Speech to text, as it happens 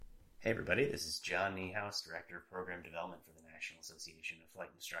Hey everybody, this is John Niehaus, Director of Program Development for the National Association of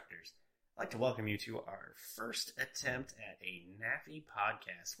Flight Instructors. I'd like to welcome you to our first attempt at a NAFI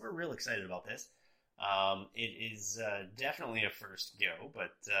podcast. We're real excited about this. It is definitely a first go,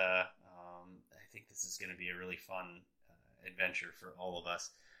 but I think this is going to be a really fun adventure for all of us.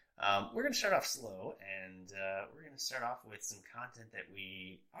 We're going to start off slow, and we're going to start off with some content that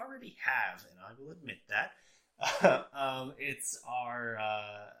we already have, and I will admit that. It's our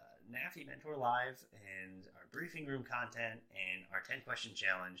NAFI Mentor Live and our briefing room content and our 10 question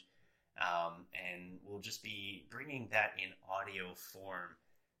challenge. And we'll just be bringing that in audio form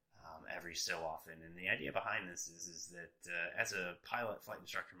every so often. And the idea behind this is that as a pilot flight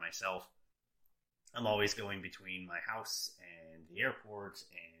instructor myself, I'm always going between my house and the airport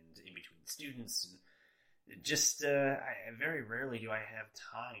and in between students. And just very rarely do I have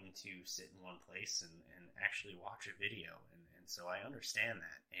time to sit in one place and actually watch a video. And so I understand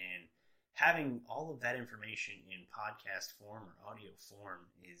that. And having all of that information in podcast form or audio form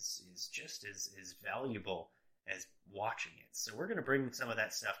is just as valuable as watching it. So we're going to bring some of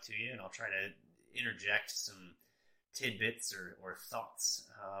that stuff to you, and I'll try to interject some tidbits or thoughts,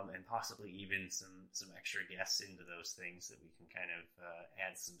 and possibly even some extra guests into those things that we can kind of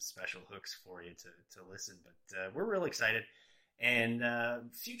add some special hooks for you to listen. But we're real excited. And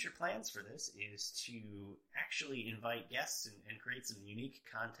future plans for this is to actually invite guests and create some unique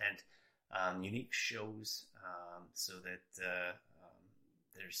content, unique shows, so that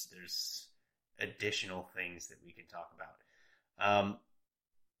there's additional things that we can talk about. A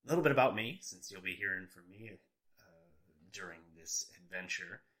little bit about me, since you'll be hearing from me during this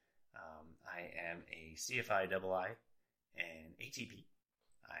adventure. I am a CFI II and ATP.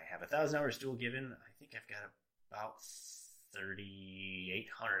 I have 1,000 hours dual given. I think I've got about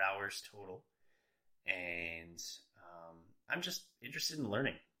 3,800 hours total. And I'm just interested in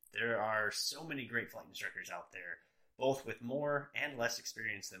learning. There are so many great flight instructors out there, both with more and less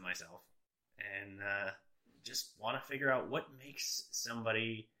experience than myself. And just want to figure out what makes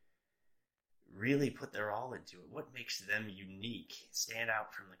somebody really put their all into it. What makes them unique, stand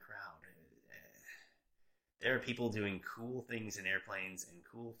out from the crowd. There are people doing cool things in airplanes and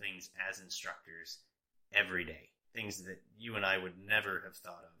cool things as instructors every day. Things that you and I would never have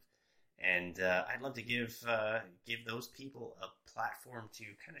thought of. And I'd love to give those people a platform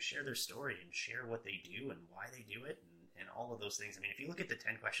to kind of share their story and share what they do and why they do it and all of those things. I mean, if you look at the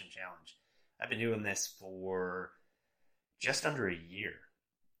 10 question challenge, I've been doing this for just under a year.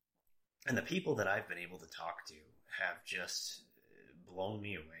 And the people that I've been able to talk to have just blown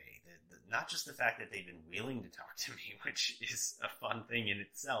me away. Not just the fact that they've been willing to talk to me, which is a fun thing in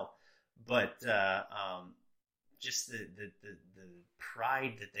itself, but just the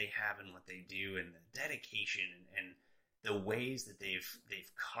pride that they have in what they do and the dedication and the ways that they've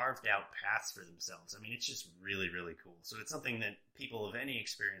carved out paths for themselves. I mean, it's just really, really cool. So it's something that people of any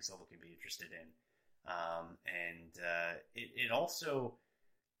experience level can be interested in. It also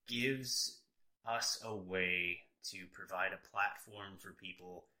gives us a way to provide a platform for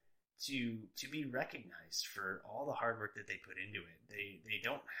people to be recognized for all the hard work that they put into it. They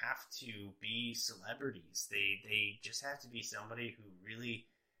don't have to be celebrities. They just have to be somebody who really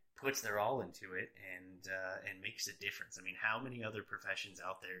puts their all into it and makes a difference. I mean, how many other professions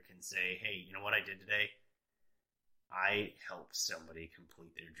out there can say, hey, you know what I did today? I helped somebody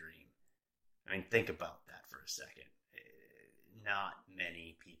complete their dream. I mean, think about that for a second. Not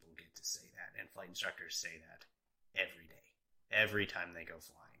many people get to say that, and flight instructors say that every day, every time they go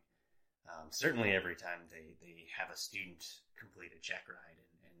flying. Certainly every time they have a student complete a check ride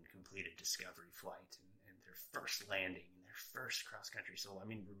and complete a discovery flight and their first landing and their first cross-country solo. I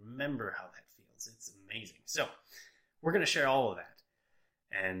mean, remember how that feels. It's amazing. So we're going to share all of that.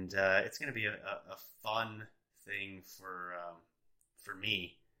 And it's going to be a fun thing for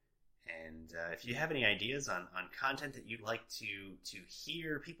me. And if you have any ideas on content that you'd like to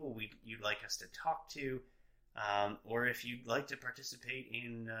hear, people you'd like us to talk to, or if you'd like to participate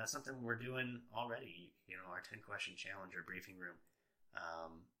in something we're doing already, you know, our 10 question challenge or briefing room,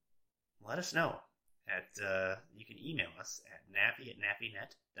 let us know. You can email us at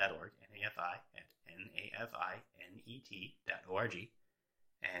nafi@nafinet.org, nafi@nafinet.org.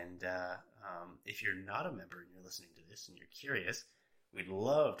 And if you're not a member and you're listening to this and you're curious, we'd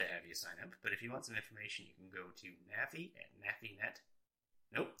love to have you sign up. But if you want some information, you can go to nafi@nafinet.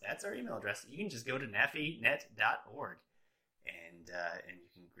 Nope, that's our email address. You can just go to nafinet.org and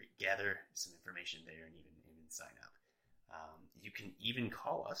you can gather some information there and even sign up. You can even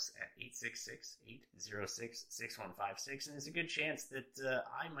call us at 866-806-6156, and there's a good chance that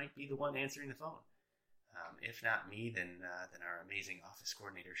I might be the one answering the phone. If not me, then our amazing office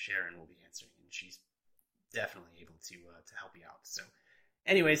coordinator Sharon will be answering, and she's definitely able to help you out. So,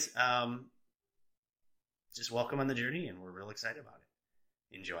 anyways, just welcome on the journey, and we're real excited about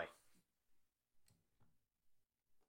it. Enjoy.